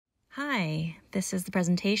Hi, this is the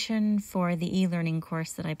presentation for the e-learning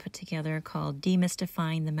course that I put together called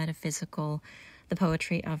Demystifying the Metaphysical, the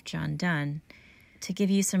Poetry of John Donne. To give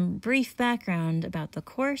you some brief background about the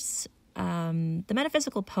course, the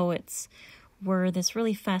metaphysical poets were this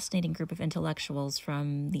really fascinating group of intellectuals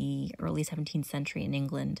from the early 17th century in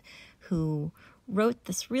England who wrote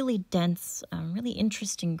this really dense, really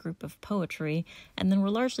interesting group of poetry and then were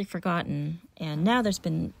largely forgotten. And now there's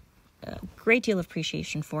been a great deal of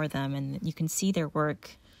appreciation for them, and you can see their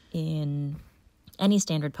work in any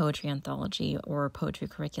standard poetry anthology or poetry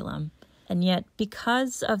curriculum. And yet,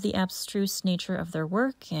 because of the abstruse nature of their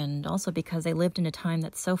work, and also because they lived in a time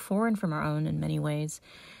that's so foreign from our own in many ways,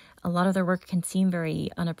 a lot of their work can seem very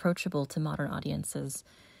unapproachable to modern audiences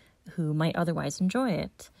who might otherwise enjoy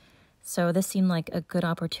it. So this seemed like a good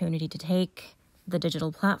opportunity to take the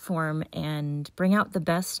digital platform and bring out the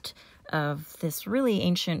best of this really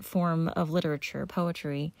ancient form of literature,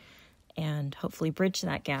 poetry, and hopefully bridge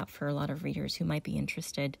that gap for a lot of readers who might be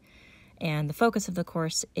interested. And the focus of the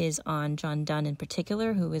course is on John Donne in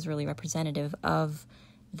particular, who is really representative of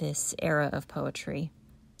this era of poetry.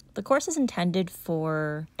 The course is intended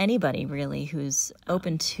for anybody, really, who's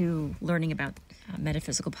open to learning about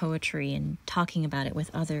metaphysical poetry and talking about it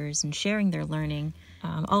with others and sharing their learning.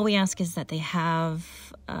 All we ask is that they have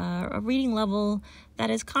a reading level that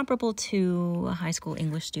is comparable to a high school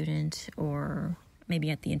English student or maybe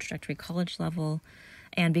at the introductory college level.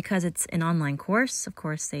 And because it's an online course, of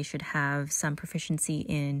course, they should have some proficiency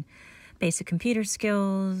in basic computer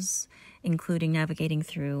skills, including navigating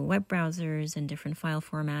through web browsers and different file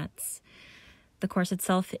formats. The course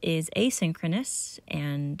itself is asynchronous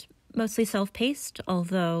and mostly self-paced,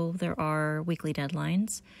 although there are weekly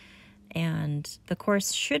deadlines. And the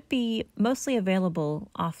course should be mostly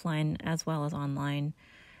available offline as well as online.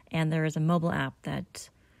 And there is a mobile app that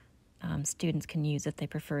students can use if they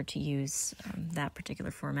prefer to use that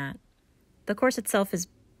particular format. The course itself is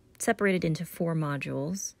separated into 4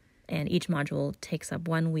 modules, and each module takes up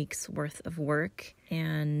 1 week's worth of work.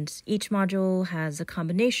 And each module has a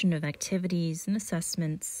combination of activities and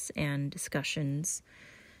assessments and discussions.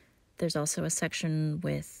 There's also a section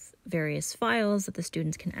with various files that the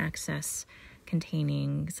students can access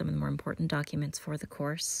containing some of the more important documents for the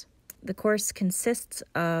course. The course consists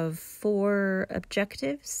of 4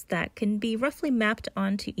 objectives that can be roughly mapped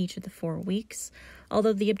onto each of the 4 weeks,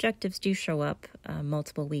 although the objectives do show up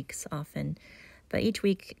multiple weeks often. But each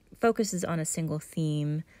week focuses on a single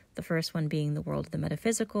theme, the first one being the world of the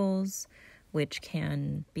metaphysicals, which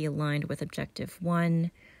can be aligned with objective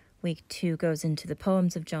 1. Week 2 goes into the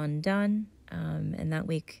poems of John Donne, and that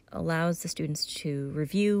week allows the students to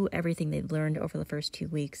review everything they've learned over the first 2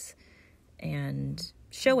 weeks and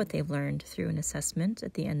show what they've learned through an assessment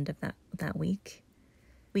at the end of that week.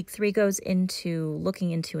 Week 3 goes into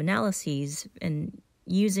looking into analyses and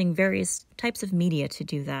using various types of media to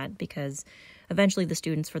do that, because eventually the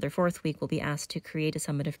students for their 4th week will be asked to create a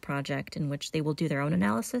summative project in which they will do their own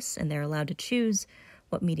analysis, and they're allowed to choose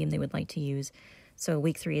what medium they would like to use. So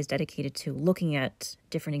week 3 is dedicated to looking at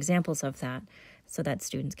different examples of that so that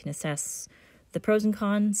students can assess the pros and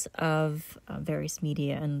cons of various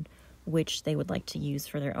media and which they would like to use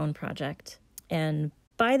for their own project. And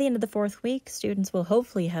by the end of the 4th week, students will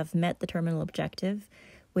hopefully have met the terminal objective,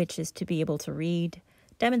 which is to be able to read,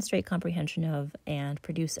 demonstrate comprehension of, and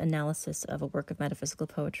produce analysis of a work of metaphysical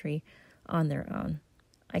poetry on their own.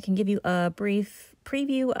 I can give you a brief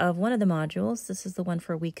preview of one of the modules. This is the one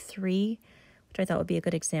for week 3, which I thought would be a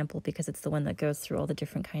good example because it's the one that goes through all the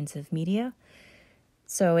different kinds of media.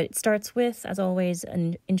 So it starts with, as always,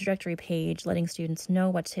 an introductory page letting students know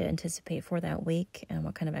what to anticipate for that week and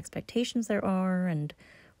what kind of expectations there are and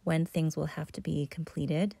when things will have to be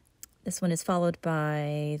completed. This one is followed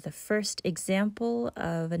by the first example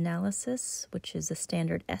of analysis, which is a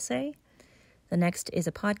standard essay. The next is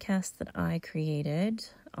a podcast that I created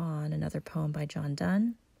on another poem by John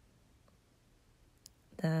Donne.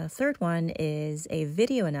 The third one is a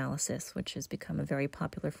video analysis, which has become a very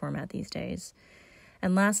popular format these days.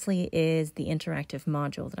 And lastly is the interactive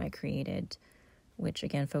module that I created, which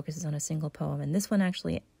again focuses on a single poem. And this one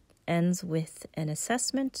actually ends with an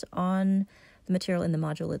assessment on the material in the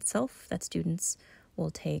module itself that students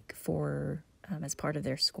will take for as part of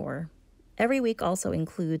their score. Every week also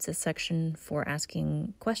includes a section for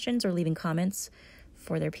asking questions or leaving comments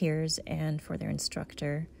for their peers and for their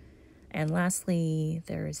instructor. And lastly,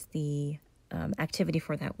 there is the activity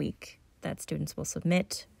for that week that students will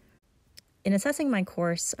submit. In assessing my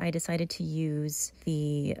course, I decided to use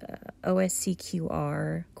the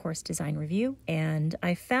OSCQR course design review, and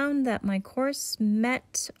I found that my course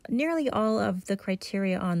met nearly all of the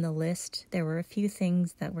criteria on the list. There were a few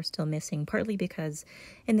things that were still missing, partly because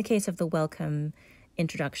in the case of the welcome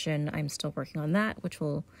introduction, I'm still working on that, which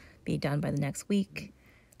will be done by the next week.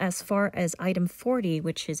 As far as item 40,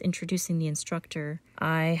 which is introducing the instructor,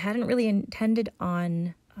 I hadn't really intended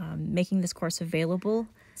on making this course available,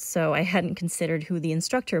 so I hadn't considered who the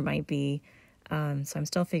instructor might be. So I'm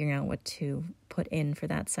still figuring out what to put in for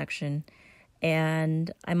that section. And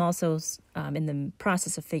I'm also in the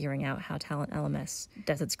process of figuring out how Talent LMS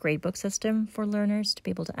does its gradebook system for learners to be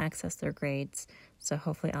able to access their grades. So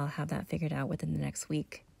hopefully I'll have that figured out within the next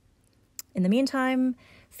week. In the meantime,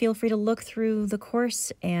 feel free to look through the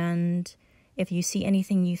course, and if you see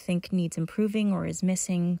anything you think needs improving or is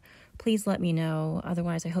missing, please let me know.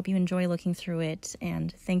 Otherwise, I hope you enjoy looking through it,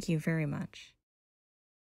 and thank you very much.